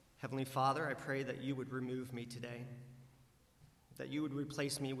Heavenly Father, I pray that you would remove me today, that you would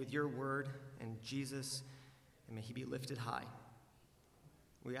replace me with your word and Jesus, and may he be lifted high.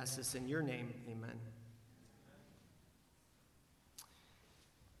 We ask this in your name, amen.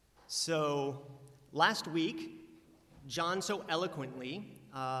 So, last week, John so eloquently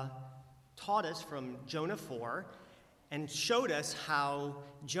taught us from Jonah 4 and showed us how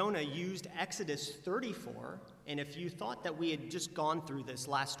Jonah used Exodus 34. And if you thought that we had just gone through this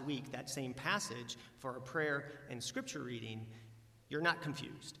last week, that same passage for a prayer and scripture reading, you're not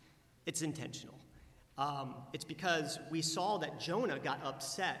confused. It's intentional. It's because we saw that Jonah got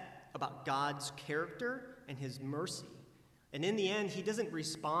upset about God's character and his mercy. And in the end, he doesn't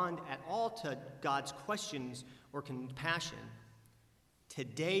respond at all to God's questions or compassion.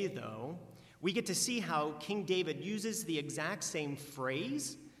 Today, though, we get to see how King David uses the exact same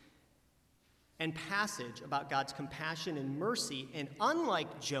phrase and passage about God's compassion and mercy, and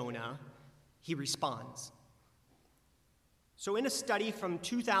unlike Jonah, he responds. So in a study from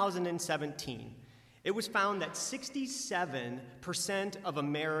 2017, it was found that 67% of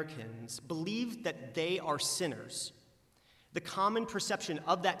Americans believe that they are sinners. The common perception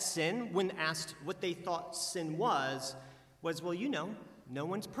of that sin, when asked what they thought sin was, well, no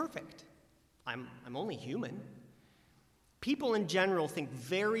one's perfect. I'm only human. People in general think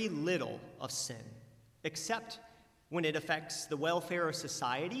very little of sin, except when it affects the welfare of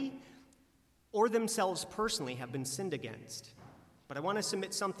society or themselves personally have been sinned against. But I want to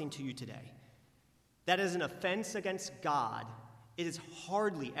submit something to you today. That is an offense against God. It is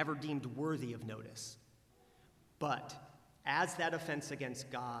hardly ever deemed worthy of notice. But as that offense against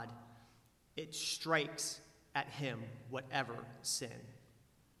God, it strikes at him whatever sin.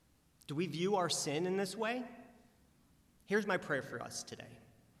 Do we view our sin in this way? Here's my prayer for us today.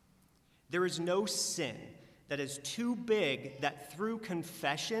 There is no sin that is too big that through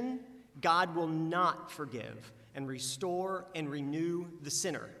confession, God will not forgive and restore and renew the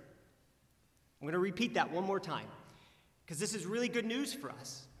sinner. I'm going to repeat that one more time, because this is really good news for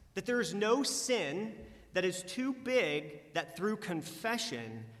us, that there is no sin that is too big that through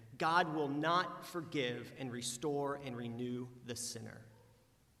confession, God will not forgive and restore and renew the sinner.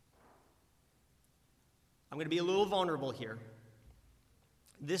 I'm going to be a little vulnerable here.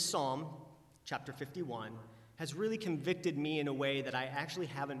 This psalm, chapter 51, has really convicted me in a way that I actually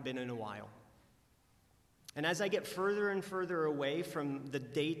haven't been in a while. And as I get further and further away from the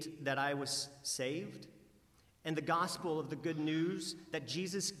date that I was saved, and the gospel of the good news that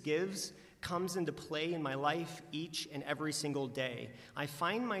Jesus gives comes into play in my life each and every single day, I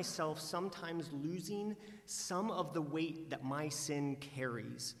find myself sometimes losing some of the weight that my sin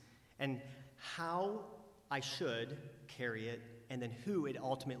carries and how I should carry it, and then who it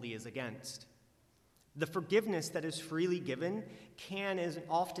ultimately is against. The forgiveness that is freely given is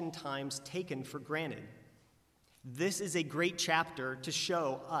oftentimes taken for granted. This is a great chapter to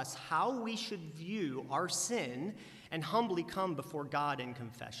show us how we should view our sin and humbly come before God in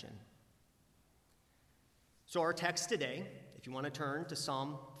confession. So our text today, if you want to turn to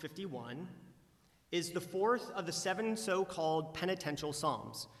Psalm 51, is the fourth of the 7 so-called penitential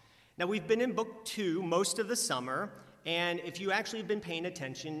psalms. Now, we've been in book 2 most of the summer, and if you actually have been paying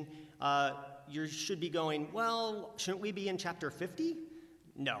attention, you should be going, well, shouldn't we be in chapter 50?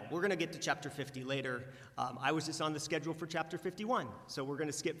 No, we're going to get to chapter 50 later. I was just on the schedule for chapter 51, so we're going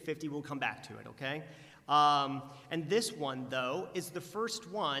to skip 50. We'll come back to it, okay? And this one, though, is the first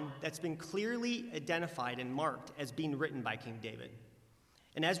one that's been clearly identified and marked as being written by King David.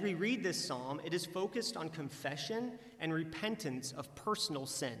 And as we read this psalm, it is focused on confession and repentance of personal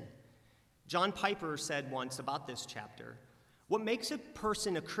sin. John Piper said once about this chapter, what makes a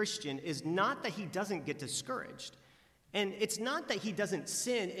person a Christian is not that he doesn't get discouraged, and it's not that he doesn't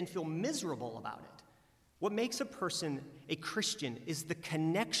sin and feel miserable about it. What makes a person a Christian is the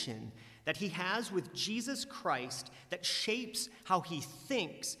connection that he has with Jesus Christ that shapes how he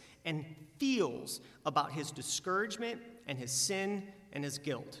thinks and feels about his discouragement and his sin and his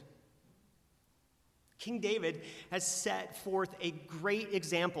guilt. King David has set forth a great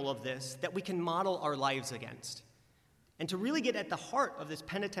example of this that we can model our lives against. And to really get at the heart of this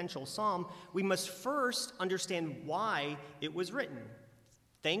penitential psalm, we must first understand why it was written.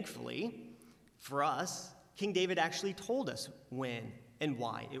 Thankfully, for us, King David actually told us when and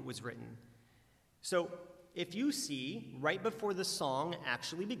why it was written. So if you see, right before the song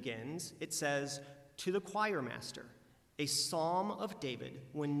actually begins, it says, "To the choir master, a psalm of David,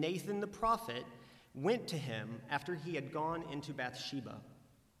 when Nathan the prophet went to him after he had gone into Bathsheba."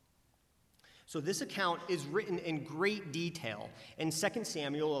 So this account is written in great detail in 2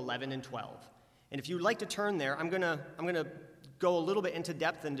 Samuel 11 and 12. And if you'd like to turn there, I'm gonna go a little bit into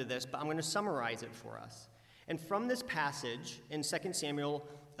depth into this, but I'm going to summarize it for us. And from this passage in 2 Samuel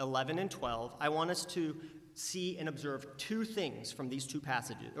 11 and 12, I want us to see and observe two things from these two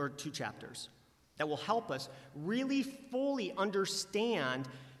passages, or two chapters, that will help us really fully understand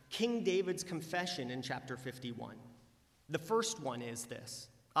King David's confession in chapter 51. The first one is this.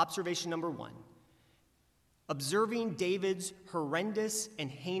 Observation number 1. Observing David's horrendous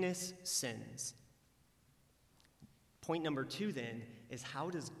and heinous sins. Point number 2, then, is how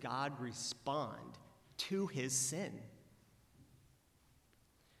does God respond to his sin?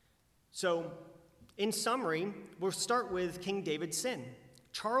 So, in summary, we'll start with King David's sin.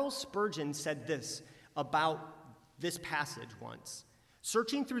 Charles Spurgeon said this about this passage once.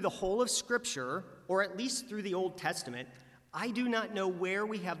 Searching through the whole of Scripture, or at least through the Old Testament, I do not know where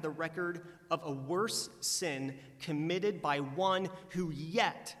we have the record of a worse sin committed by one who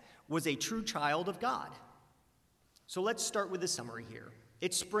yet was a true child of God. So let's start with the summary here.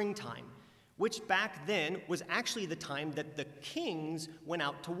 It's springtime, which back then was actually the time that the kings went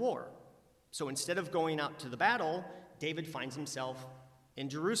out to war. So instead of going out to the battle, David finds himself in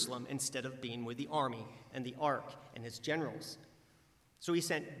Jerusalem instead of being with the army and the ark and his generals. So he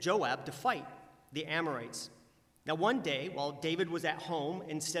sent Joab to fight the Amorites. Now one day, while David was at home,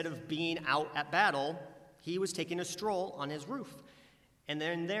 instead of being out at battle, he was taking a stroll on his roof. And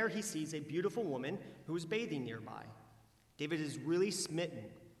then there he sees a beautiful woman who is bathing nearby. David is really smitten,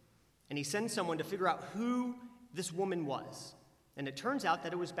 and he sends someone to figure out who this woman was. And it turns out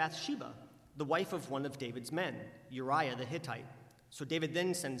that it was Bathsheba, the wife of one of David's men, Uriah the Hittite. So David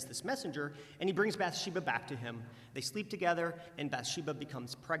then sends this messenger, and he brings Bathsheba back to him. They sleep together, and Bathsheba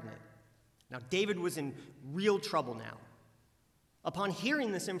becomes pregnant. Now, David was in real trouble now. Upon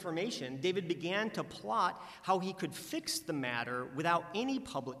hearing this information, David began to plot how he could fix the matter without any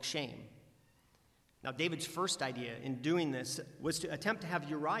public shame. Now, David's first idea in doing this was to attempt to have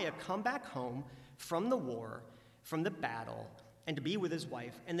Uriah come back home from the war, from the battle, and to be with his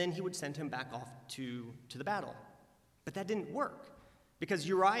wife, and then he would send him back off to the battle. But that didn't work, because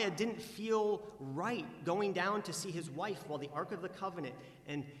Uriah didn't feel right going down to see his wife while the Ark of the Covenant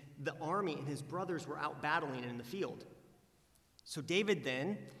and the army and his brothers were out battling in the field. So David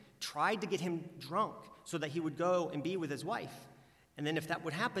then tried to get him drunk so that he would go and be with his wife. And then if that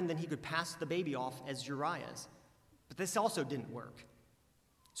would happen, then he could pass the baby off as Uriah's. But this also didn't work.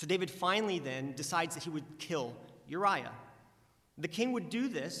 So David finally then decides that he would kill Uriah. The king would do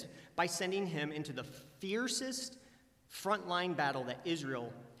this by sending him into the fiercest frontline battle that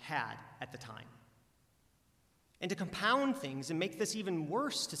Israel had at the time. And to compound things and make this even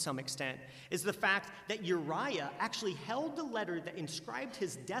worse to some extent is the fact that Uriah actually held the letter that inscribed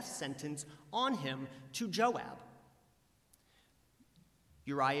his death sentence on him to Joab.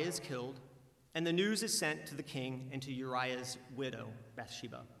 Uriah is killed, and the news is sent to the king and to Uriah's widow,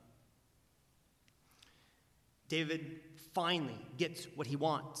 Bathsheba. David finally gets what he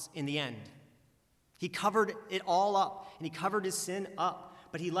wants in the end. He covered it all up, and he covered his sin up,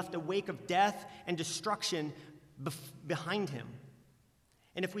 but he left a wake of death and destruction behind him.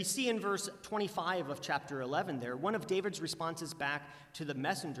 And if we see in verse 25 of chapter 11 there, one of David's responses back to the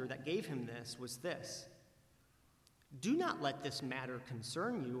messenger that gave him this was this: "Do not let this matter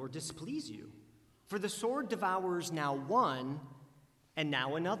concern you or displease you, for the sword devours now one and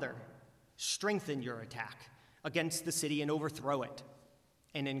now another. Strengthen your attack against the city and overthrow it,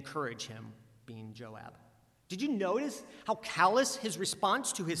 and encourage him," being Joab. Did you notice how callous his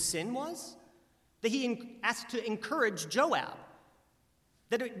response to his sin was? That he asked to encourage Joab,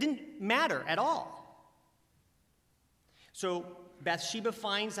 that it didn't matter at all. So Bathsheba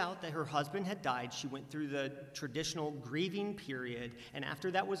finds out that her husband had died. She went through the traditional grieving period, and after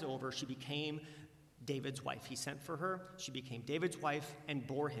that was over, she became David's wife. He sent for her, she became David's wife, and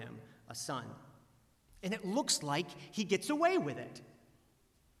bore him a son. And it looks like he gets away with it.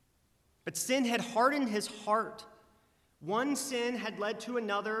 But sin had hardened his heart. One sin had led to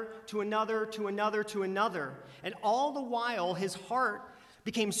another, to another, to another, to another. And all the while, his heart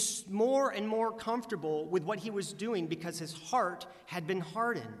became more and more comfortable with what he was doing because his heart had been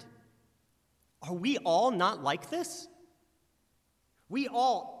hardened. Are we all not like this? We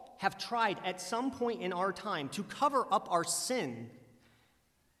all have tried at some point in our time to cover up our sin,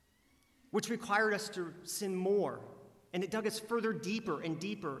 which required us to sin more, and it dug us further deeper and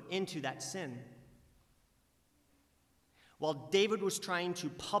deeper into that sin. While David was trying to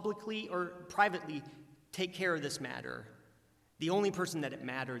publicly or privately take care of this matter, the only person that it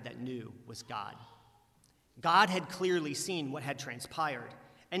mattered that knew was God. God had clearly seen what had transpired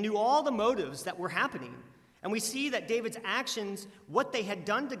and knew all the motives that were happening. And we see that David's actions, what they had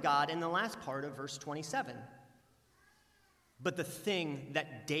done to God in the last part of verse 27. but the thing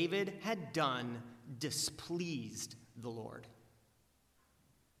that David had done displeased the Lord.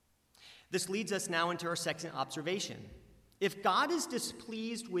 This leads us now into our second observation. If God is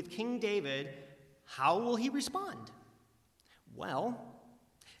displeased with King David, how will he respond? Well,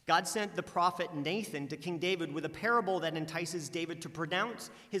 God sent the prophet Nathan to King David with a parable that entices David to pronounce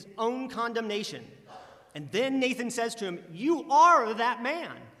his own condemnation. And then Nathan says to him, "You are that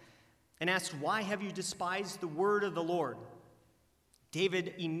man," and asks, "Why have you despised the word of the Lord?"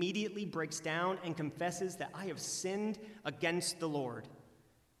 David immediately breaks down and confesses that I have sinned against the Lord.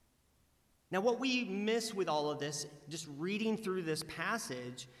 Now, what we miss with all of this, just reading through this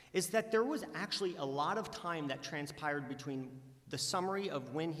passage, is that there was actually a lot of time that transpired between the summary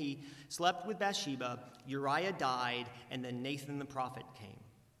of when he slept with Bathsheba, Uriah died, and then Nathan the prophet came.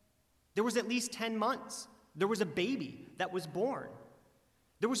 There was at least 10 months. There was a baby that was born.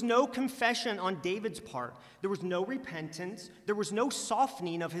 There was no confession on David's part. There was no repentance. There was no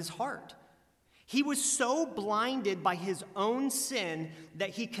softening of his heart. He was so blinded by his own sin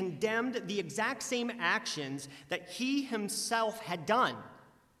that he condemned the exact same actions that he himself had done.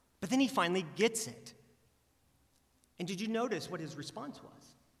 But then he finally gets it. And did you notice what his response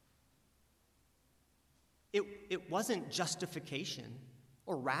was? It wasn't justification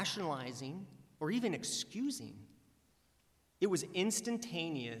or rationalizing or even excusing. It was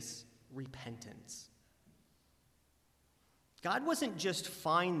instantaneous repentance. God wasn't just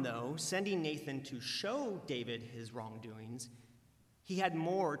fine, though, sending Nathan to show David his wrongdoings. He had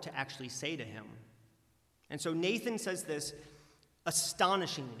more to actually say to him. And so Nathan says this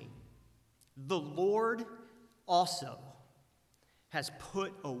astonishingly, "The Lord also has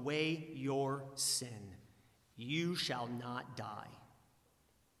put away your sin. You shall not die."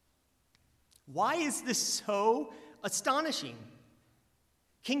 Why is this so astonishing?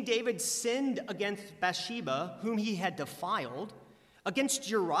 King David sinned against Bathsheba, whom he had defiled, against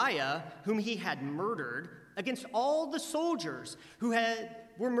Uriah, whom he had murdered, against all the soldiers who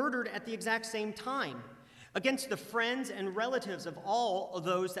were murdered at the exact same time, against the friends and relatives of all of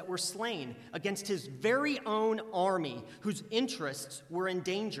those that were slain, against his very own army, whose interests were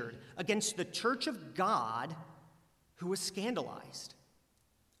endangered, against the church of God, who was scandalized.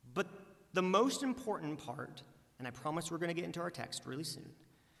 But the most important part, and I promise we're going to get into our text really soon,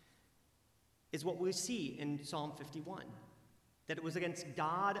 is what we see in Psalm 51, that it was against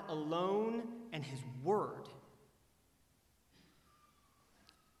God alone and his word.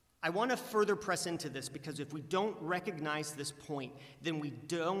 I want to further press into this because if we don't recognize this point, then we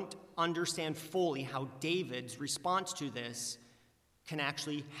don't understand fully how David's response to this can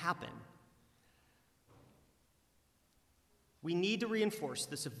actually happen. We need to reinforce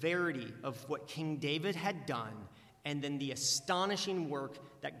the severity of what King David had done and then the astonishing work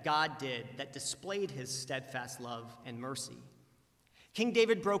that God did that displayed his steadfast love and mercy. King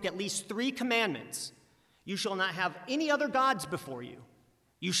David broke at least 3 commandments. You shall not have any other gods before you.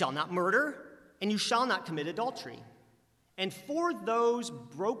 You shall not murder, and you shall not commit adultery. And for those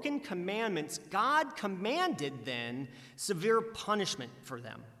broken commandments, God commanded then severe punishment for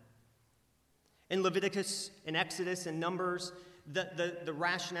them. In Leviticus, in Exodus, and Numbers, the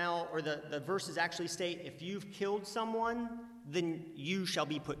rationale or the verses actually state, if you've killed someone, then you shall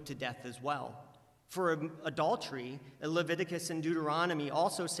be put to death as well. For adultery, Leviticus and Deuteronomy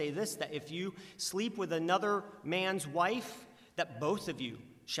also say this, that if you sleep with another man's wife, that both of you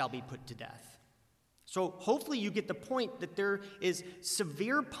shall be put to death. So hopefully you get the point that there is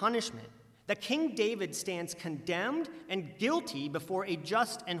severe punishment, that King David stands condemned and guilty before a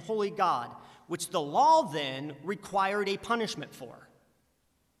just and holy God, which the law then required a punishment for.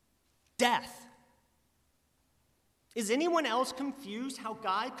 Death. Is anyone else confused how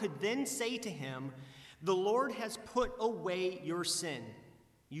God could then say to him, the Lord has put away your sin.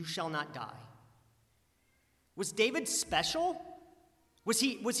 You shall not die? Was David special? Was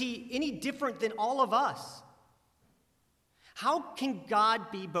he any different than all of us? How can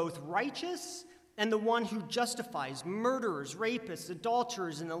God be both righteous and the one who justifies murderers, rapists,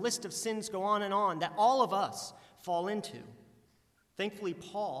 adulterers, and the list of sins go on that all of us fall into? Thankfully,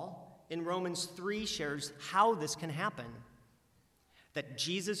 Paul in Romans 3 shares how this can happen. That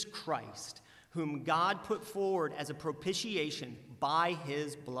Jesus Christ, whom God put forward as a propitiation by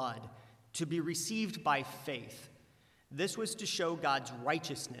his blood to be received by faith, this was to show God's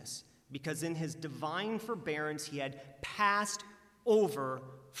righteousness, because in his divine forbearance he had passed over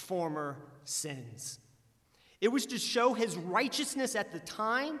former sins. It was to show his righteousness at the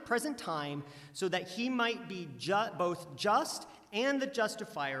present time, so that he might be both just and the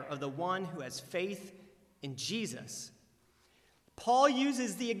justifier of the one who has faith in Jesus. Paul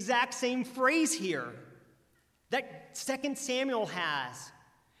uses the exact same phrase here. that 2 Samuel has,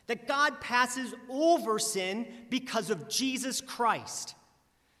 that God passes over sin because of Jesus Christ.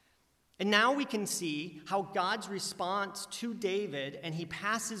 And now we can see how God's response to David, and he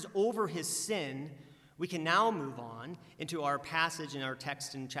passes over his sin. We can now move on into our passage in our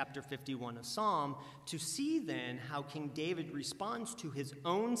text in chapter 51 of Psalm to see then how King David responds to his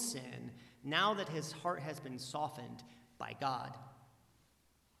own sin now that his heart has been softened by God.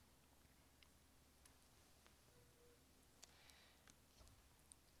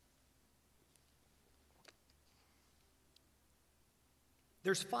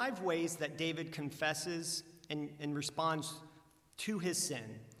 There's 5 ways that David confesses and responds to his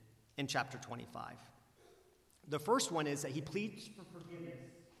sin in chapter 25. The first one is that he pleads for forgiveness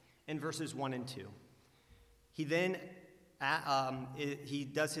in verses 1 and 2. He then he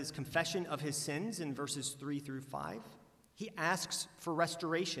does his confession of his sins in verses 3 through 5. He asks for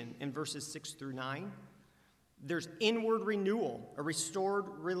restoration in verses 6 through 9. There's inward renewal, a restored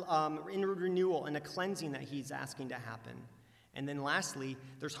inward renewal and a cleansing that he's asking to happen. And then lastly,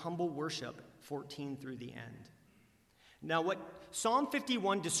 there's humble worship, 14 through the end. Now, what Psalm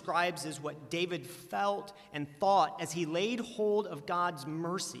 51 describes is what David felt and thought as he laid hold of God's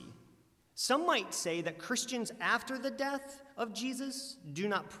mercy. Some might say that Christians after the death of Jesus do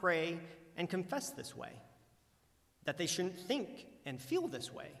not pray and confess this way, that they shouldn't think and feel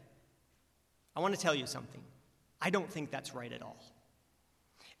this way. I want to tell you something. I don't think that's right at all.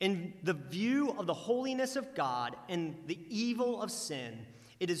 In the view of the holiness of God and the evil of sin,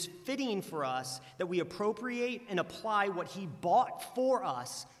 it is fitting for us that we appropriate and apply what he bought for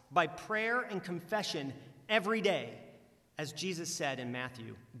us by prayer and confession every day. As Jesus said in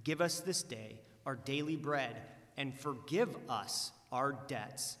Matthew, "Give us this day our daily bread and forgive us our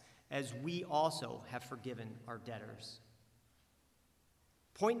debts as we also have forgiven our debtors."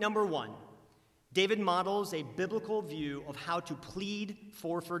 Point number 1. David models a biblical view of how to plead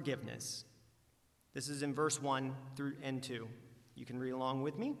for forgiveness. This is in verse 1 through and 2. You can read along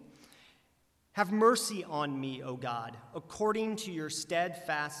with me. "Have mercy on me, O God, according to your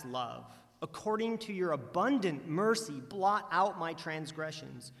steadfast love. According to your abundant mercy, blot out my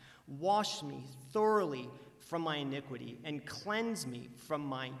transgressions. Wash me thoroughly from my iniquity and cleanse me from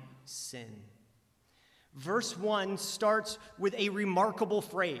my sin." Verse 1 starts with a remarkable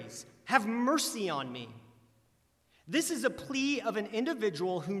phrase, "Have mercy on me." This is a plea of an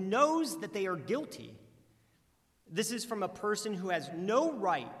individual who knows that they are guilty. This is from a person who has no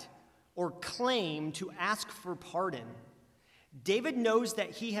right or claim to ask for pardon. David knows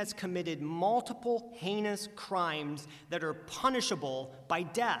that he has committed multiple heinous crimes that are punishable by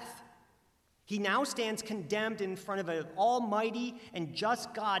death. He now stands condemned in front of an almighty and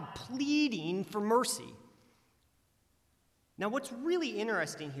just God pleading for mercy. Now, what's really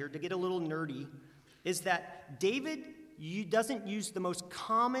interesting here, to get a little nerdy, is that David doesn't use the most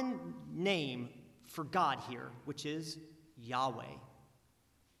common name for God here, which is Yahweh.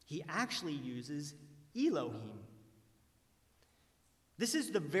 He actually uses Elohim. This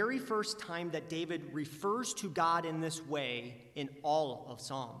is the very first time that David refers to God in this way in all of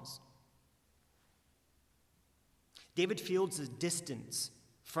Psalms. David feels a distance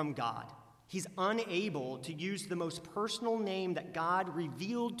from God. He's unable to use the most personal name that God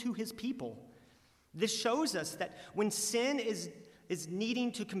revealed to his people. This shows us that when sin is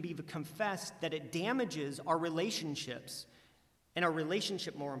needing to be confessed, that it damages our relationships, and our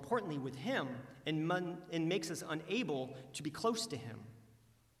relationship, more importantly, with him, and makes us unable to be close to him.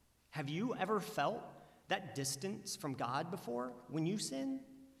 Have you ever felt that distance from God before when you sin?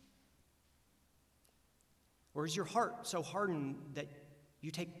 Or is your heart so hardened that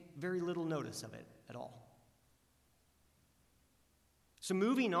you take very little notice of it at all? So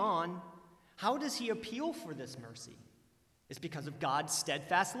moving on, how does he appeal for this mercy? It's because of God's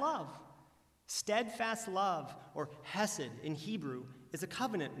steadfast love. Steadfast love, or hesed in Hebrew, is a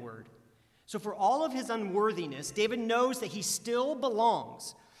covenant word. So for all of his unworthiness, David knows that he still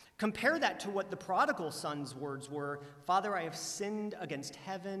belongs. Compare that to what the prodigal son's words were. "Father, I have sinned against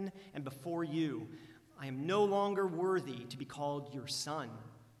heaven and before you. I am no longer worthy to be called your son."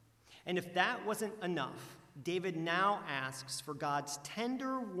 And if that wasn't enough, David now asks for God's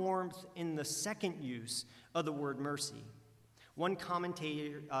tender warmth in the second use of the word mercy. One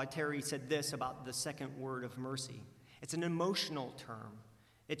commentary said this about the second word of mercy. It's an emotional term.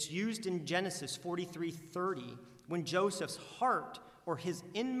 It's used in Genesis 43:30 when Joseph's heart or his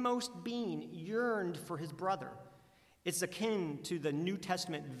inmost being yearned for his brother. It's akin to the New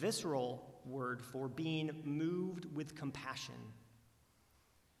Testament visceral word for being moved with compassion.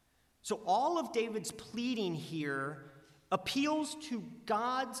 So all of David's pleading here appeals to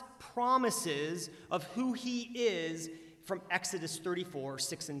God's promises of who he is from Exodus 34,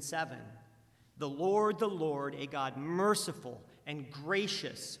 6 and 7. The Lord, a God merciful and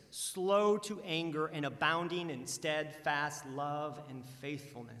gracious, slow to anger and abounding in steadfast love and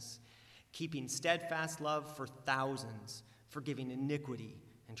faithfulness, keeping steadfast love for thousands, forgiving iniquity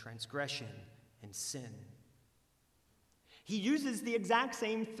and transgression and sin. He uses the exact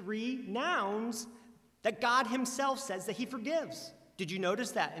same three nouns that God himself says that he forgives. Did you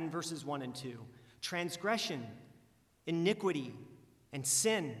notice that in verses 1 and 2? Transgression, iniquity, and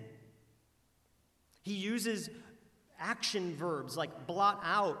sin. He uses action verbs like blot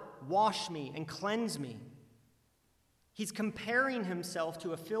out, wash me, and cleanse me. He's comparing himself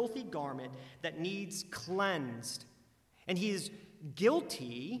to a filthy garment that needs cleansed. And he is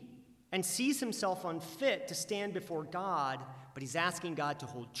guilty and sees himself unfit to stand before God, but he's asking God to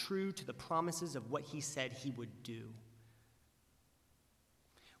hold true to the promises of what he said he would do.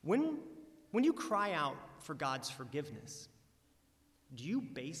 When you cry out for God's forgiveness, do you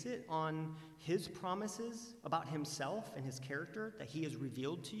base it on his promises about himself and his character that he has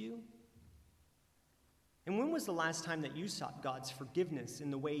revealed to you? And when was the last time that you sought God's forgiveness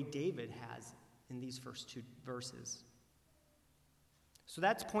in the way David has in these first two verses? So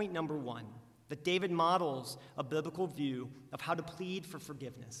that's point number one, that David models a biblical view of how to plead for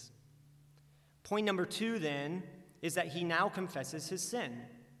forgiveness. Point number two, then, is that he now confesses his sin.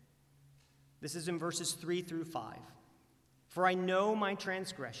 This is in verses 3 through 5. For I know my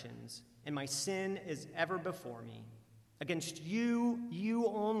transgressions, and my sin is ever before me. Against you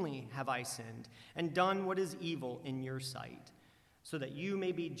only have I sinned, and done what is evil in your sight, so that you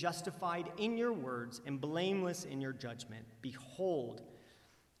may be justified in your words and blameless in your judgment. Behold,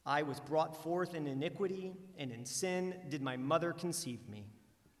 I was brought forth in iniquity, and in sin did my mother conceive me.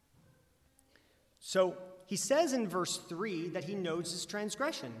 So he says in verse 3 that he knows his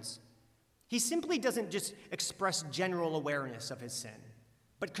transgressions. He simply doesn't just express general awareness of his sin,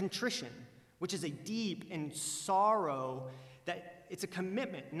 but contrition, which is a deep and sorrow that it's a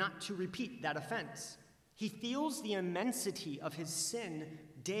commitment not to repeat that offense. He feels the immensity of his sin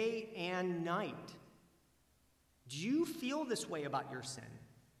day and night. Do you feel this way about your sin?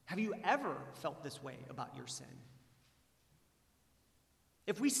 Have you ever felt this way about your sin?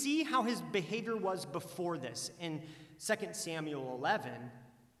 If we see how his behavior was before this in 2 Samuel 11,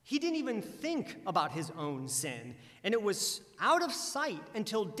 he didn't even think about his own sin, and it was out of sight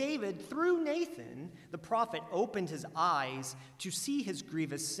until David, through Nathan, the prophet, opened his eyes to see his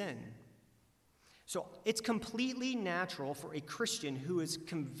grievous sin. So it's completely natural for a Christian who is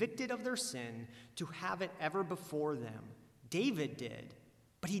convicted of their sin to have it ever before them. David did,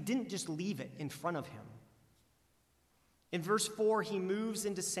 but he didn't just leave it in front of him. In verse 4, he moves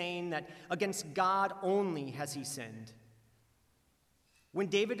into saying that against God only has he sinned. What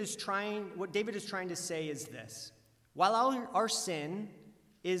David is trying to say is this: while our sin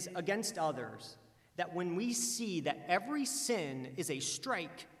is against others, that when we see that every sin is a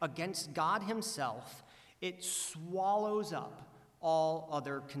strike against God himself, it swallows up all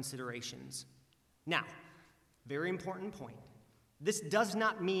other considerations. Now, very important point. This does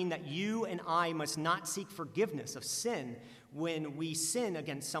not mean that you and I must not seek forgiveness of sin when we sin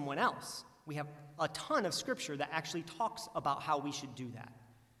against someone else. We have a ton of scripture that actually talks about how we should do that.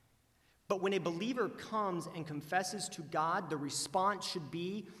 But when a believer comes and confesses to God, the response should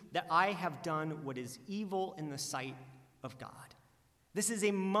be that I have done what is evil in the sight of God. This is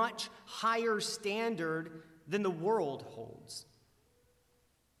a much higher standard than the world holds.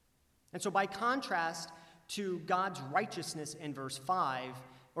 And so by contrast to God's righteousness in verse 5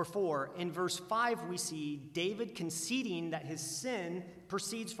 or 4, in verse 5 we see David conceding that his sin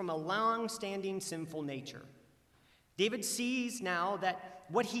proceeds from a long-standing sinful nature. David sees now that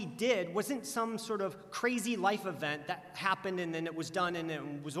what he did wasn't some sort of crazy life event that happened and then it was done and it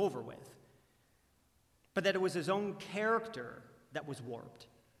was over with, but that it was his own character that was warped.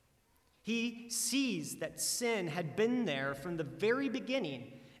 He sees that sin had been there from the very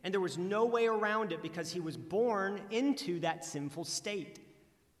beginning, and there was no way around it because he was born into that sinful state.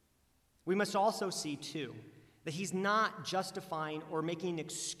 We must also see, too, that he's not justifying or making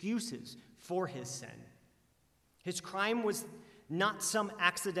excuses for his sin. His crime was not some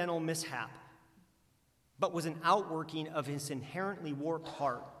accidental mishap, but was an outworking of his inherently warped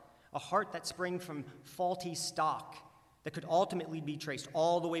heart, a heart that sprang from faulty stock that could ultimately be traced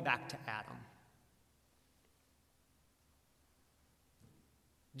all the way back to Adam.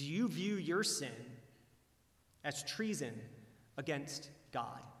 Do you view your sin as treason against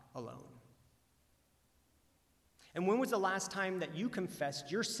God alone? And when was the last time that you confessed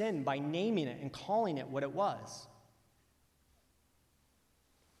your sin by naming it and calling it what it was?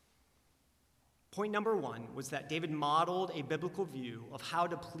 Point number one was that David modeled a biblical view of how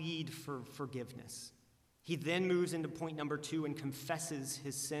to plead for forgiveness. He then moves into point number two and confesses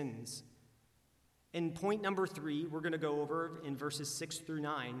his sins. In point number three, we're going to go over in verses 6 through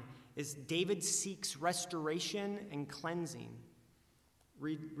 9, is David seeks restoration and cleansing.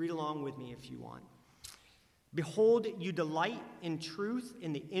 Read along with me if you want. Behold, you delight in truth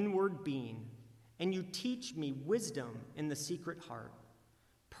in the inward being, and you teach me wisdom in the secret heart.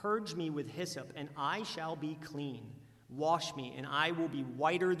 Purge me with hyssop, and I shall be clean. Wash me, and I will be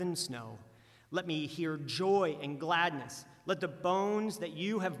whiter than snow. Let me hear joy and gladness. Let the bones that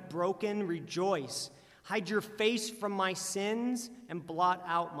you have broken rejoice. Hide your face from my sins and blot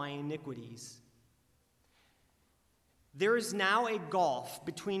out my iniquities. There is now a gulf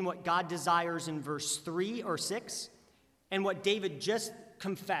between what God desires in verse 3 or 6 and what David just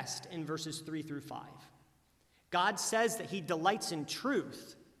confessed in verses 3 through 5. God says that he delights in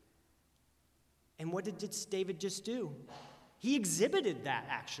truth. And what did David just do? He exhibited that,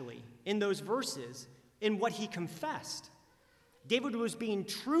 actually, in those verses, in what he confessed. David was being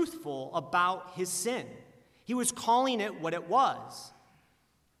truthful about his sin. He was calling it what it was.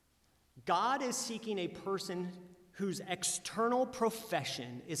 God is seeking a person whose external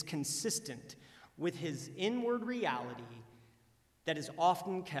profession is consistent with his inward reality that is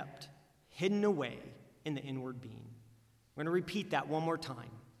often kept hidden away in the inward being. I'm going to repeat that one more time.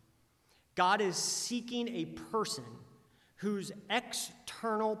 God is seeking a person whose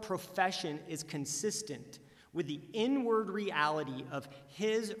external profession is consistent with the inward reality of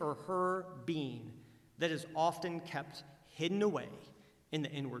his or her being that is often kept hidden away in the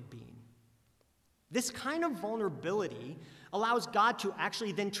inward being. This kind of vulnerability allows God to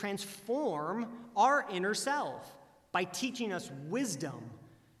actually then transform our inner self by teaching us wisdom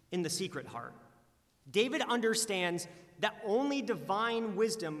in the secret heart. David understands that only divine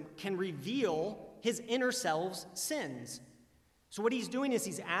wisdom can reveal his inner self's sins. So what he's doing is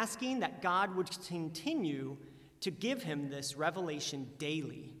he's asking that God would continue to give him this revelation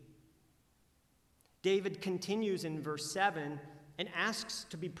daily. David continues in verse 7 and asks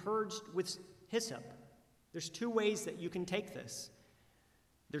to be purged with hyssop. There's two ways that you can take this.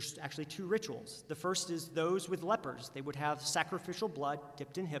 There's actually two rituals. The first is those with lepers. They would have sacrificial blood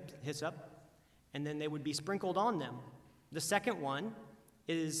dipped in hyssop, and then they would be sprinkled on them. The second one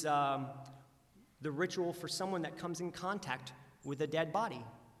is the ritual for someone that comes in contact with a dead body.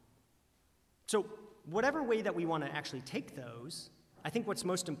 So whatever way that we want to actually take those, I think what's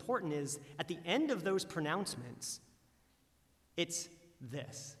most important is at the end of those pronouncements, it's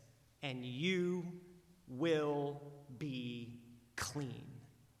this: and you will be clean.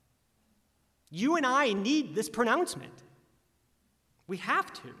 You and I need this pronouncement. We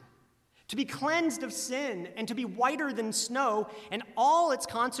have to be cleansed of sin and to be whiter than snow, and all its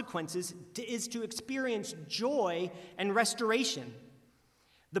consequences is to experience joy and restoration.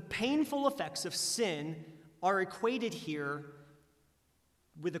 The painful effects of sin are equated here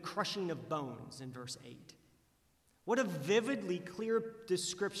with the crushing of bones in verse 8. What a vividly clear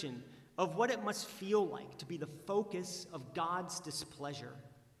description of what it must feel like to be the focus of God's displeasure.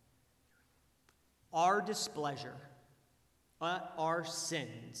 Our displeasure, our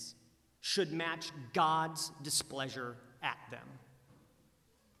sins, should match God's displeasure at them.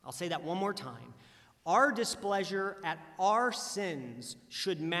 I'll say that one more time. Our displeasure at our sins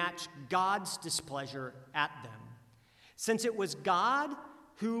should match God's displeasure at them. Since it was God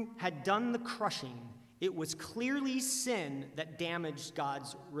who had done the crushing, it was clearly sin that damaged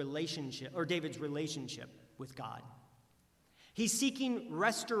God's relationship, or David's relationship with God. He's seeking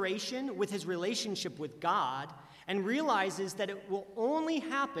restoration with his relationship with God and realizes that it will only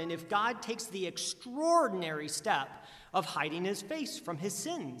happen if God takes the extraordinary step of hiding his face from his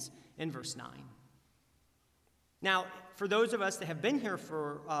sins in verse 9. Now, for those of us that have been here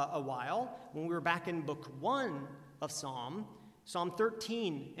for a while, when we were back in book 1 of Psalm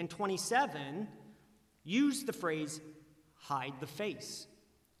 13 and 27, use the phrase, hide the face.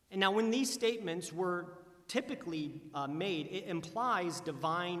 And now when these statements were typically made, it implies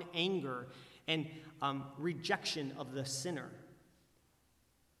divine anger and rejection of the sinner.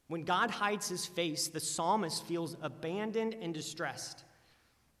 When God hides his face, the psalmist feels abandoned and distressed.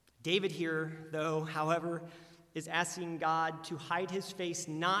 David here, though, however, is asking God to hide his face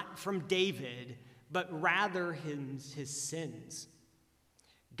not from David, but rather his sins.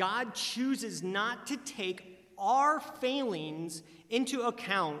 God chooses not to take our failings into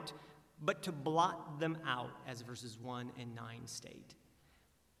account, but to blot them out, as verses 1 and 9 state.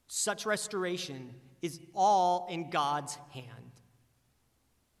 Such restoration is all in God's hand.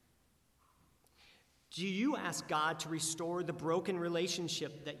 Do you ask God to restore the broken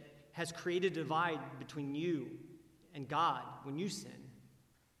relationship that has created a divide between you and God when you sin?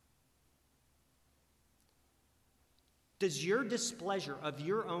 Does your displeasure of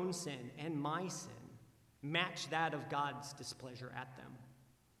your own sin and my sin match that of God's displeasure at them?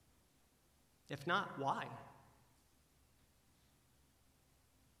 If not, why?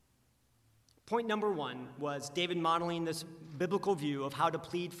 Point number 1 was David modeling this biblical view of how to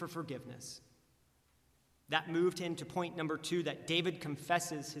plead for forgiveness. That moved him to point number 2, that David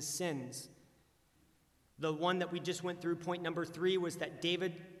confesses his sins. The one that we just went through, point number 3, was that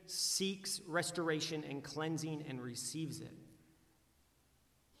David seeks restoration and cleansing and receives it.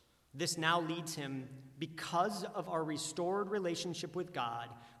 This now leads him, because of our restored relationship with God,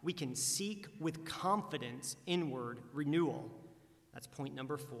 we can seek with confidence inward renewal. That's point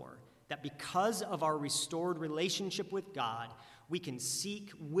number 4. That because of our restored relationship with God, we can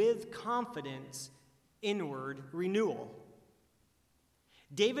seek with confidence inward renewal.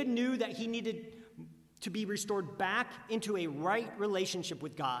 David knew that he needed to be restored back into a right relationship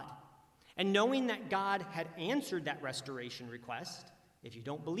with God. And knowing that God had answered that restoration request, if you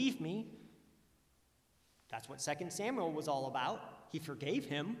don't believe me, that's what 2 Samuel was all about. He forgave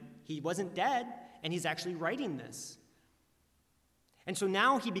him. He wasn't dead, and he's actually writing this. And so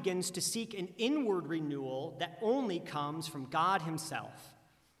now he begins to seek an inward renewal that only comes from God himself.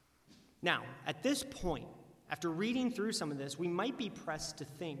 Now, at this point, after reading through some of this, we might be pressed to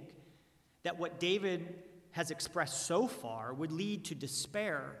think that what David has expressed so far would lead to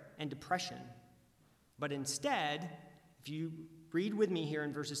despair and depression. But instead, if you read with me here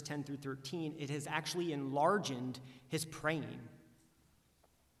in verses 10 through 13, it has actually enlarged his praying.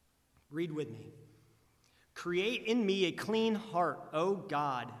 Read with me. Create in me a clean heart, O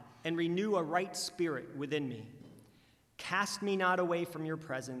God, and renew a right spirit within me. Cast me not away from your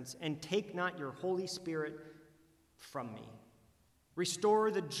presence, and take not your Holy Spirit from me. Restore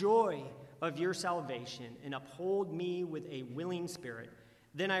the joy of your salvation, and uphold me with a willing spirit.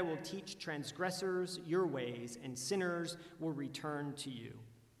 Then I will teach transgressors your ways, and sinners will return to you.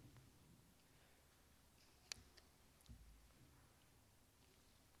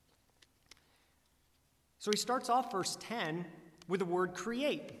 So he starts off verse 10 with the word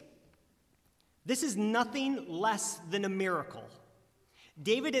create. This is nothing less than a miracle.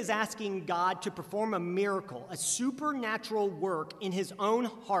 David is asking God to perform a miracle, a supernatural work in his own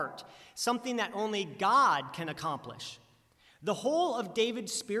heart, something that only God can accomplish. The whole of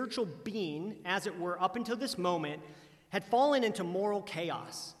David's spiritual being, as it were, up until this moment, had fallen into moral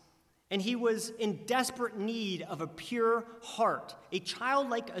chaos. And he was in desperate need of a pure heart, a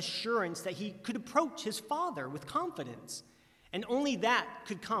childlike assurance that he could approach his Father with confidence. And only that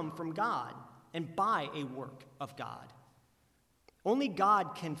could come from God and by a work of God. Only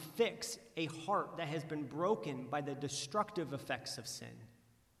God can fix a heart that has been broken by the destructive effects of sin.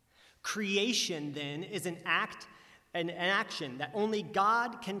 Creation, then, is an action that only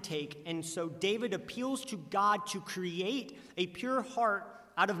God can take, and so David appeals to God to create a pure heart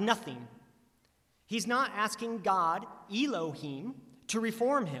out of nothing. He's not asking God, Elohim, to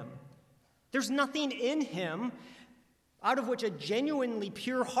reform him. There's nothing in him out of which a genuinely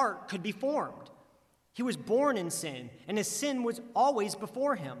pure heart could be formed. He was born in sin, and his sin was always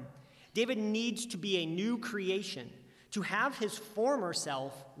before him. David needs to be a new creation, to have his former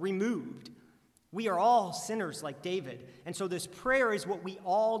self removed. We are all sinners like David, and so this prayer is what we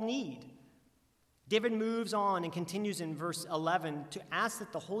all need. David moves on and continues in verse 11 to ask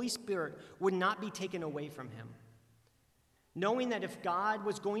that the Holy Spirit would not be taken away from him. Knowing that if God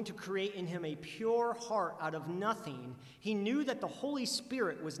was going to create in him a pure heart out of nothing, he knew that the Holy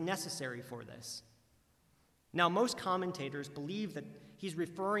Spirit was necessary for this. Now, most commentators believe that he's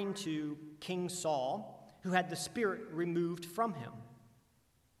referring to King Saul, who had the Spirit removed from him.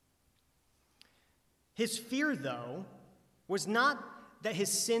 His fear, though, was not that his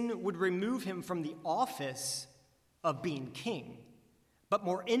sin would remove him from the office of being king, but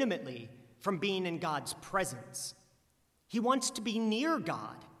more intimately from being in God's presence. He wants to be near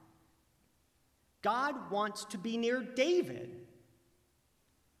God. God wants to be near David.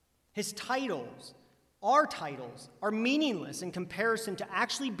 His titles, our titles, are meaningless in comparison to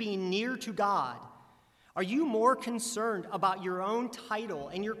actually being near to God. Are you more concerned about your own title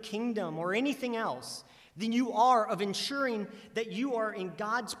and your kingdom or anything else than you are of ensuring that you are in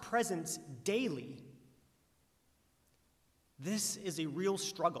God's presence daily? This is a real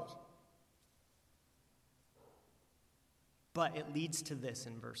struggle. But it leads to this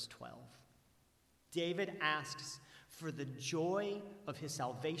in verse 12. David asks for the joy of his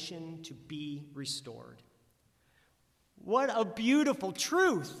salvation to be restored. What a beautiful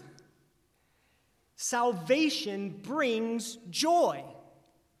truth! Salvation brings joy.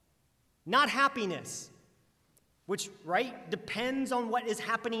 not happiness, which, right, depends on what is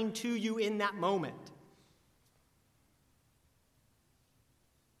happening to you in that moment.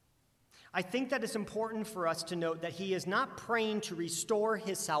 I think that it's important for us to note that he is not praying to restore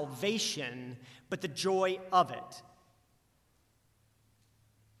his salvation, but the joy of it.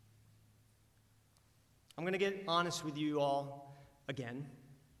 I'm going to get honest with you all again.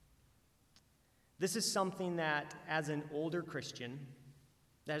 This is something that, as an older Christian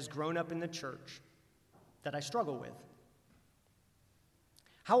that has grown up in the church, that I struggle with.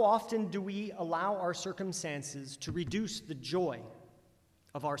 How often do we allow our circumstances to reduce the joy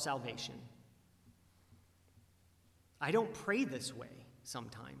of our salvation? I don't pray this way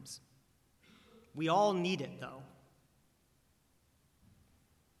sometimes. We all need it, though.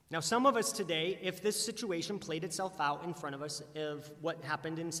 Now, some of us today, if this situation played itself out in front of us of what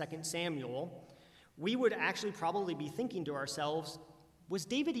happened in 2 Samuel, we would actually probably be thinking to ourselves, was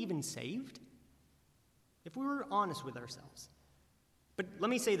David even saved? If we were honest with ourselves. But let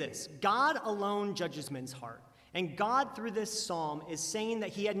me say this, God alone judges men's heart. And God, through this psalm, is saying that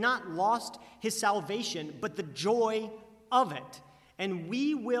he had not lost his salvation, but the joy of it. And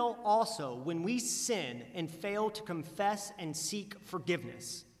we will also, when we sin and fail to confess and seek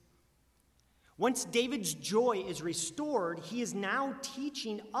forgiveness. Once David's joy is restored, he is now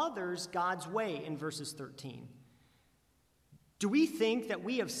teaching others God's way in verses 13. Do we think that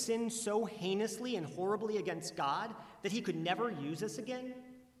we have sinned so heinously and horribly against God that he could never use us again?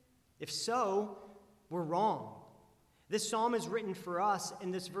 If so, we're wrong. This psalm is written for us,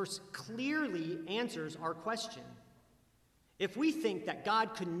 and this verse clearly answers our question. If we think that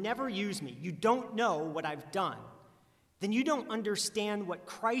God could never use me, you don't know what I've done, then you don't understand what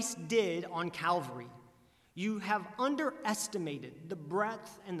Christ did on Calvary. You have underestimated the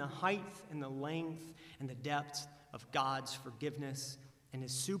breadth and the height and the length and the depth of God's forgiveness and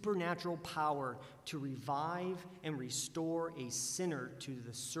his supernatural power to revive and restore a sinner to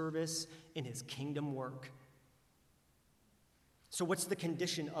the service in his kingdom work. So what's the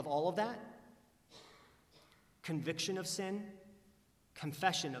condition of all of that? Conviction of sin,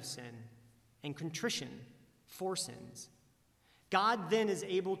 confession of sin, and contrition for sins. God then is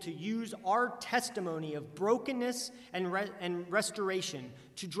able to use our testimony of brokenness and restoration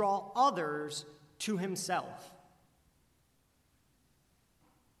to draw others to himself.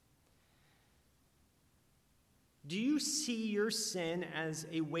 Do you see your sin as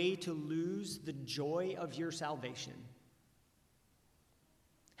a way to lose the joy of your salvation?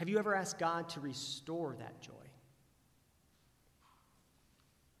 Have you ever asked God to restore that joy?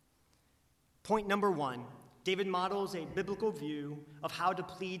 Point number 1, David models a biblical view of how to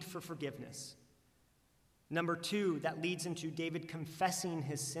plead for forgiveness. Number 2, that leads into David confessing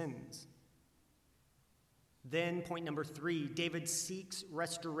his sins. Then, point number 3, David seeks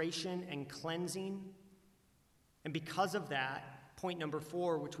restoration and cleansing. And because of that, point number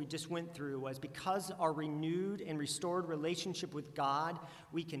 4, which we just went through, was because our renewed and restored relationship with God,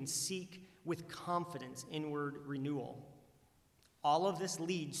 we can seek with confidence inward renewal. All of this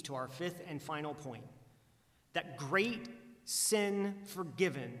leads to our 5th and final point, that great sin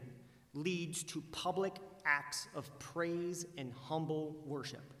forgiven leads to public acts of praise and humble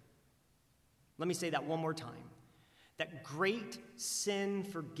worship. Let me say that one more time. That great sin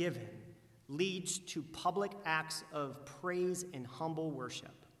forgiven leads to public acts of praise and humble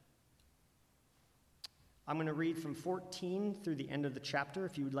worship. I'm going to read from 14 through the end of the chapter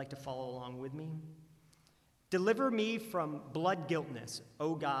if you would like to follow along with me. Deliver me from blood guiltness,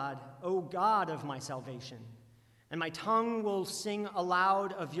 O God of my salvation, and my tongue will sing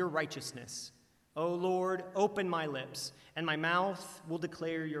aloud of your righteousness. O Lord, open my lips, and my mouth will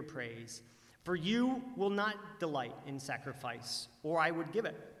declare your praise. For you will not delight in sacrifice, or I would give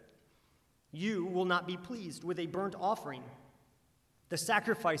it. You will not be pleased with a burnt offering. The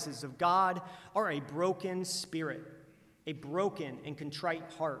sacrifices of God are a broken spirit, a broken and contrite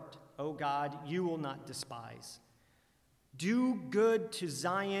heart. O God, you will not despise. Do good to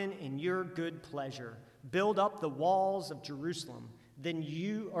Zion in your good pleasure. Build up the walls of Jerusalem.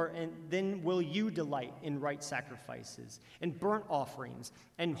 Then will you delight in right sacrifices and burnt offerings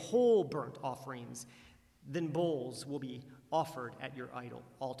and whole burnt offerings. Then bulls will be offered at your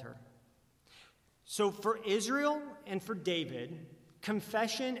altar. So for Israel and for David,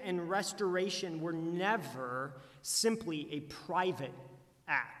 confession and restoration were never simply a private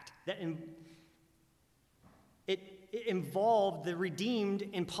act. It involved the redeemed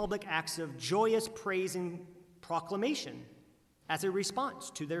in public acts of joyous praise and proclamation as a response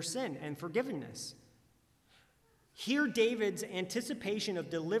to their sin and forgiveness. Here, David's anticipation of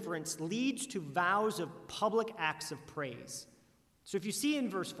deliverance leads to vows of public acts of praise. So if you see in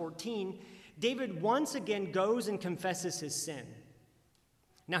verse 14, David once again goes and confesses his sin.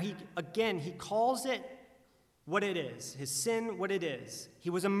 Now, he calls it what it is, his sin what it is. He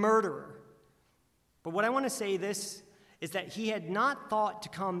was a murderer. But what I want to say is that he had not thought to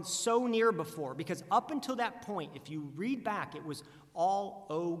come so near before, because up until that point, if you read back, it was all,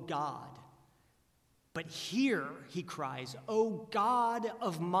 "Oh God." But here he cries, "Oh God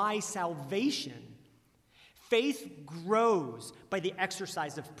of my salvation." Faith grows by the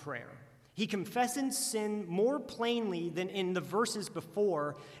exercise of prayer. He confesses sin more plainly than in the verses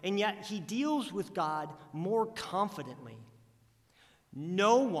before, and yet he deals with God more confidently.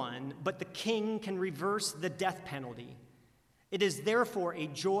 No one but the king can reverse the death penalty. It is therefore a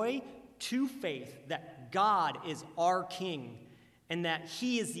joy to faith that God is our king and that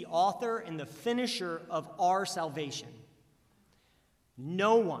he is the author and the finisher of our salvation.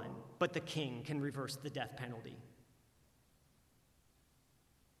 No one but the king can reverse the death penalty.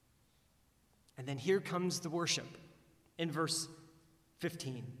 And then here comes the worship in verse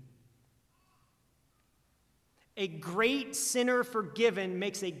 15. A great sinner forgiven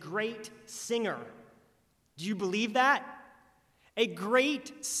makes a great singer. Do you believe that? A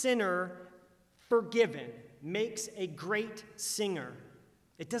great sinner forgiven makes a great singer.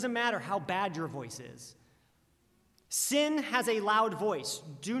 It doesn't matter how bad your voice is. Sin has a loud voice,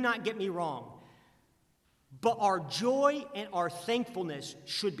 do not get me wrong. But our joy and our thankfulness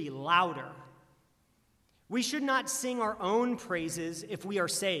should be louder. We should not sing our own praises if we are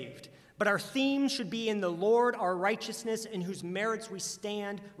saved, but our theme should be in the Lord our righteousness, in whose merits we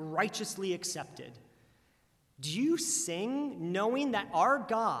stand righteously accepted. Do you sing knowing that our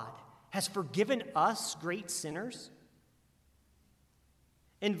God has forgiven us great sinners?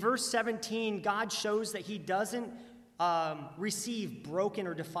 In verse 17, God shows that he doesn't receive broken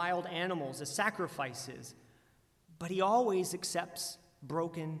or defiled animals as sacrifices, but he always accepts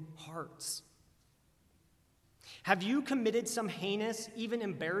broken hearts. Have you committed some heinous, even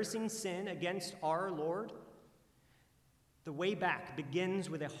embarrassing sin against our Lord? The way back begins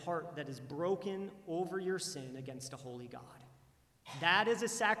with a heart that is broken over your sin against a holy God. That is a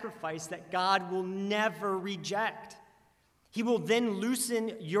sacrifice that God will never reject. He will then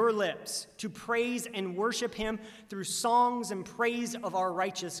loosen your lips to praise and worship him through songs and praise of our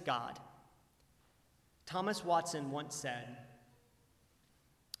righteous God. Thomas Watson once said,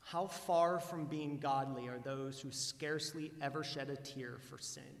 "How far from being godly are those who scarcely ever shed a tear for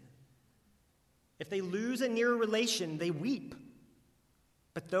sin? If they lose a near relation, they weep.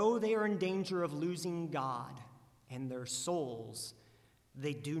 But though they are in danger of losing God and their souls,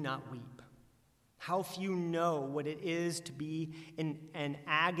 they do not weep. How few know what it is to be in an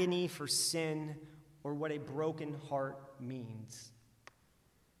agony for sin, or what a broken heart means."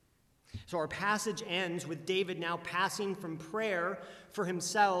 So our passage ends with David now passing from prayer for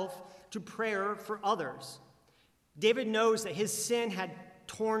himself to prayer for others. David knows that his sin had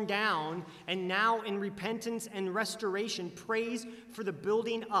torn down, and now in repentance and restoration prays for the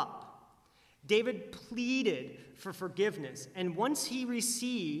building up. David pleaded for forgiveness, and once he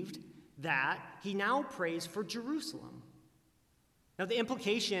received that, he now prays for Jerusalem. Now, the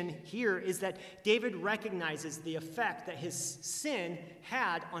implication here is that David recognizes the effect that his sin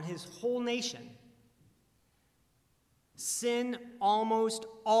had on his whole nation. Sin almost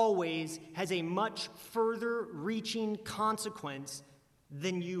always has a much further reaching consequence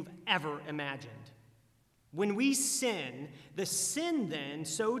than you've ever imagined. When we sin, the sin then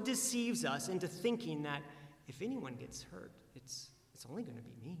so deceives us into thinking that if anyone gets hurt, it's only going to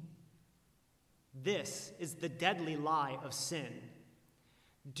be me. This is the deadly lie of sin.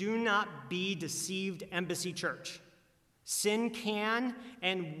 Do not be deceived, Embassy Church. Sin can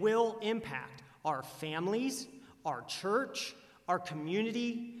and will impact our families, our church, our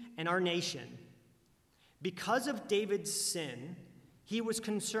community, and our nation. Because of David's sin, he was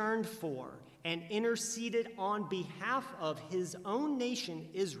concerned for and interceded on behalf of his own nation,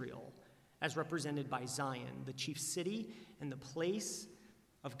 Israel, as represented by Zion, the chief city and the place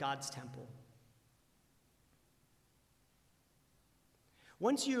of God's temple.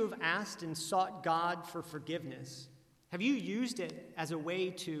 Once you have asked and sought God for forgiveness, have you used it as a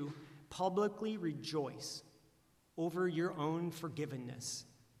way to publicly rejoice over your own forgiveness,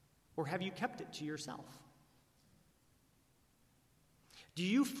 or have you kept it to yourself? Do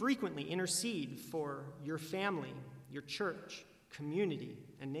you frequently intercede for your family, your church, community,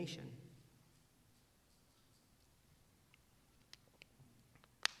 and nation?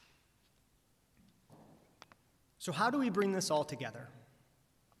 So how do we bring this all together?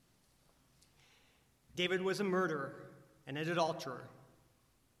 David was a murderer and an adulterer.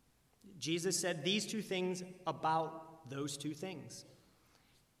 Jesus said these two things about those two things.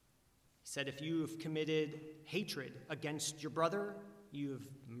 He said, if you have committed hatred against your brother, you have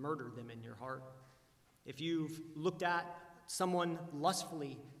murdered them in your heart. If you've looked at someone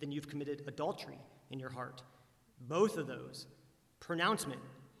lustfully, then you've committed adultery in your heart. Both of those, pronouncement,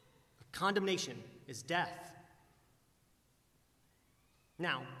 condemnation, is death.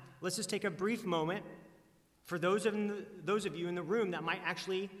 Now, let's just take a brief moment for those of you in the room that might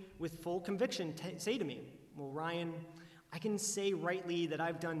actually, with full conviction, say to me, well, Ryan, I can say rightly that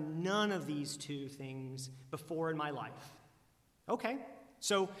I've done none of these two things before in my life. Okay,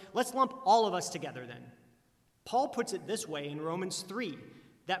 so let's lump all of us together then. Paul puts it this way in Romans 3,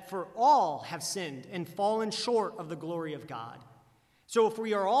 that for all have sinned and fallen short of the glory of God. So if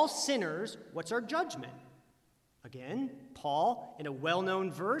we are all sinners, what's our judgment? Again, Paul, in a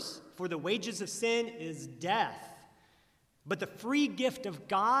well-known verse, for the wages of sin is death. But the free gift of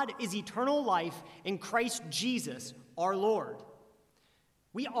God is eternal life in Christ Jesus, our Lord.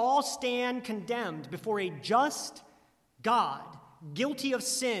 We all stand condemned before a just God, guilty of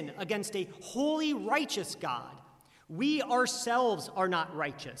sin against a holy, righteous God. We ourselves are not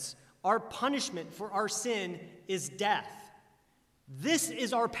righteous. Our punishment for our sin is death. This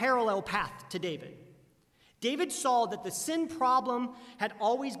is our parallel path to David. David saw that the sin problem had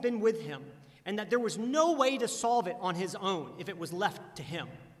always been with him and that there was no way to solve it on his own if it was left to him.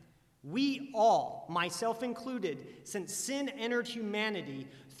 We all, myself included, since sin entered humanity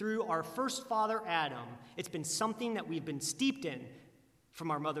through our first father Adam, it's been something that we've been steeped in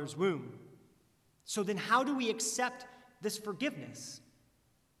from our mother's womb. So then how do we accept this forgiveness?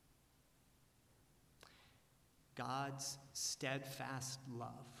 God's steadfast love,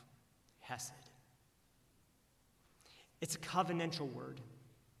 hesed. It's a covenantal word.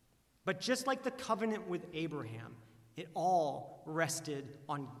 But just like the covenant with Abraham, it all rested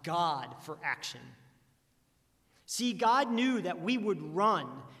on God for action. See, God knew that we would run,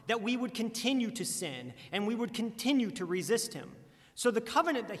 that we would continue to sin, and we would continue to resist him. So the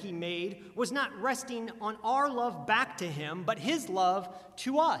covenant that he made was not resting on our love back to him, but his love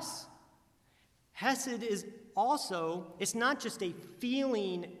to us. Hesed is also, it's not just a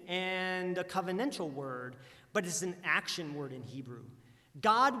feeling and a covenantal word, but it's an action word in Hebrew.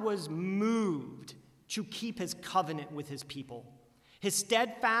 God was moved to keep his covenant with his people. His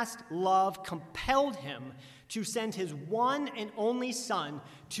steadfast love compelled him to send his one and only Son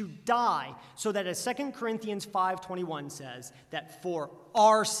to die, so that as 2 Corinthians 5:21 says, that for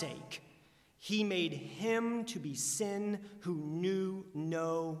our sake he made him to be sin who knew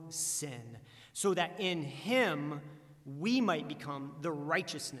no sin, so that in him we might become the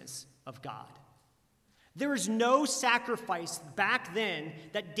righteousness of God. There is no sacrifice back then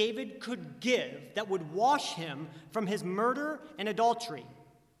that David could give that would wash him from his murder and adultery.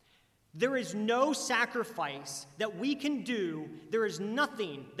 There is no sacrifice that we can do, there is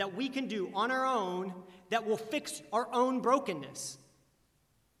nothing that we can do on our own that will fix our own brokenness.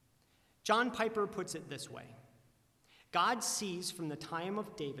 John Piper puts it this way: God sees from the time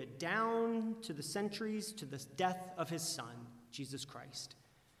of David down to the centuries to the death of his Son, Jesus Christ,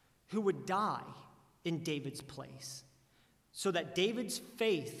 who would die in David's place, so that David's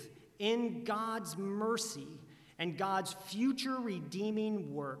faith in God's mercy and God's future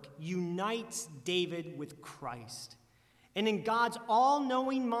redeeming work unites David with Christ. And in God's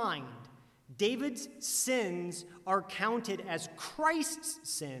all-knowing mind, David's sins are counted as Christ's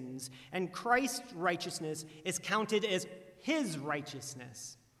sins, and Christ's righteousness is counted as his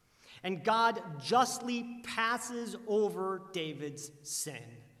righteousness. And God justly passes over David's sin.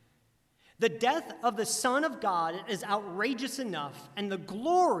 The death of the Son of God is outrageous enough, and the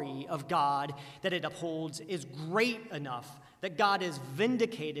glory of God that it upholds is great enough that God is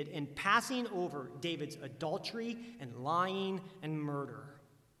vindicated in passing over David's adultery and lying and murder.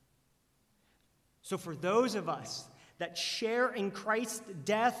 So for those of us that share in Christ's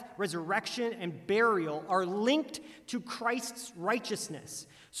death, resurrection, and burial are linked to Christ's righteousness,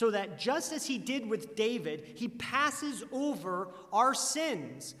 so that just as he did with David, he passes over our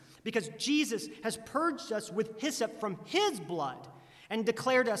sins, because Jesus has purged us with hyssop from his blood and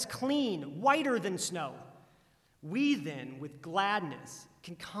declared us clean, whiter than snow. We then, with gladness,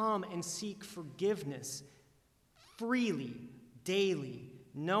 can come and seek forgiveness freely, daily,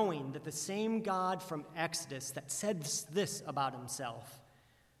 knowing that the same God from Exodus that says this about himself,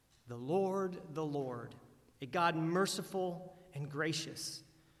 the Lord, a God merciful and gracious,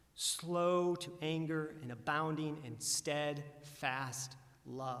 slow to anger and abounding in steadfast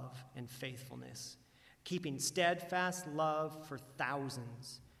love and faithfulness, keeping steadfast love for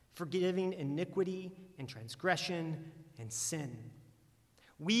thousands, forgiving iniquity and transgression and sin.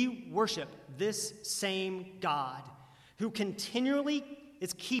 We worship this same God who continually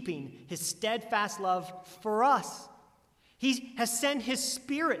is keeping his steadfast love for us. He has sent his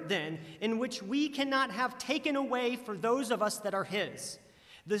Spirit then, in which we cannot have taken away for those of us that are his.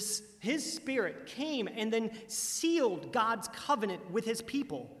 His Spirit came and then sealed God's covenant with his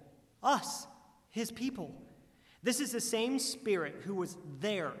people, us, his people. This is the same Spirit who was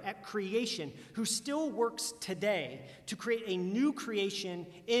there at creation, who still works today to create a new creation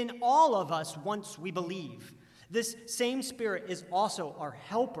in all of us once we believe. This same Spirit is also our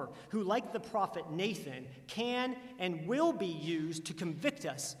helper, who, like the prophet Nathan, can and will be used to convict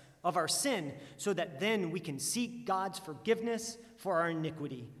us of our sin, so that then we can seek God's forgiveness for our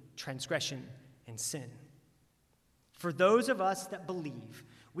iniquity, transgression, and sin. For those of us that believe,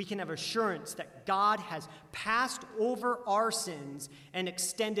 we can have assurance that God has passed over our sins and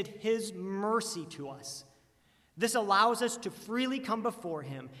extended his mercy to us. This allows us to freely come before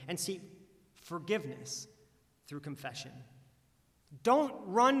him and seek forgiveness through confession. Don't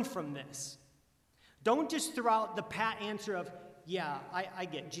run from this. Don't just throw out the pat answer of, yeah, I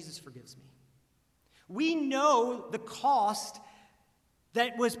get it. Jesus forgives me. We know the cost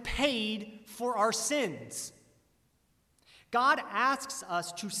that was paid for our sins. God asks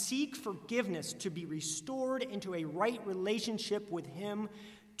us to seek forgiveness, to be restored into a right relationship with him,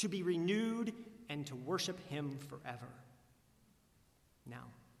 to be renewed, and to worship him forever. Now,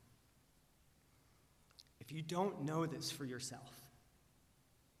 if you don't know this for yourself,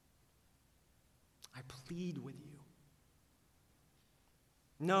 I plead with you.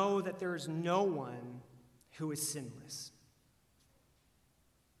 Know that there is no one who is sinless.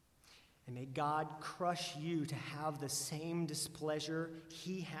 And may God crush you to have the same displeasure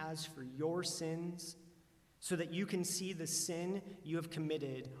he has for your sins, so that you can see the sin you have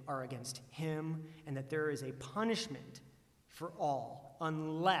committed are against him, and that there is a punishment for all,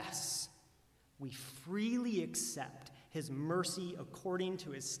 unless we freely accept his mercy according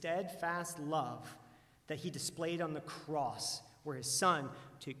to his steadfast love that he displayed on the cross, where his son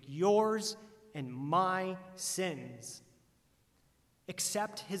took yours and my sins.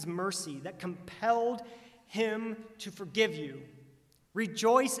 Accept his mercy that compelled him to forgive you.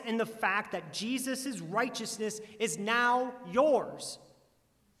 Rejoice in the fact that Jesus' righteousness is now yours.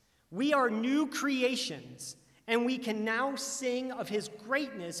 We are new creations, and we can now sing of his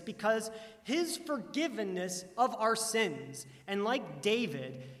greatness because his forgiveness of our sins. And like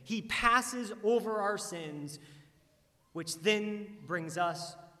David, he passes over our sins, which then brings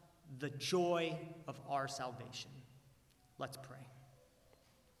us the joy of our salvation. Let's pray.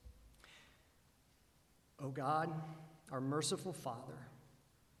 O God, our merciful Father,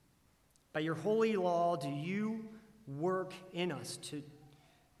 by your holy law do you work in us to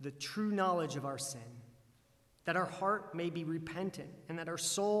the true knowledge of our sin, that our heart may be repentant and that our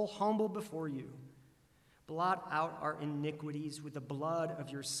soul humble before you. Blot out our iniquities with the blood of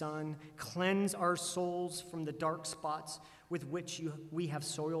your Son. Cleanse our souls from the dark spots with which we have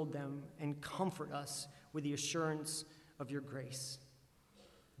soiled them, and comfort us with the assurance of your grace.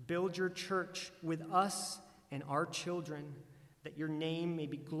 Build your church with us and our children, that your name may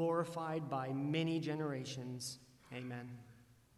be glorified by many generations. Amen.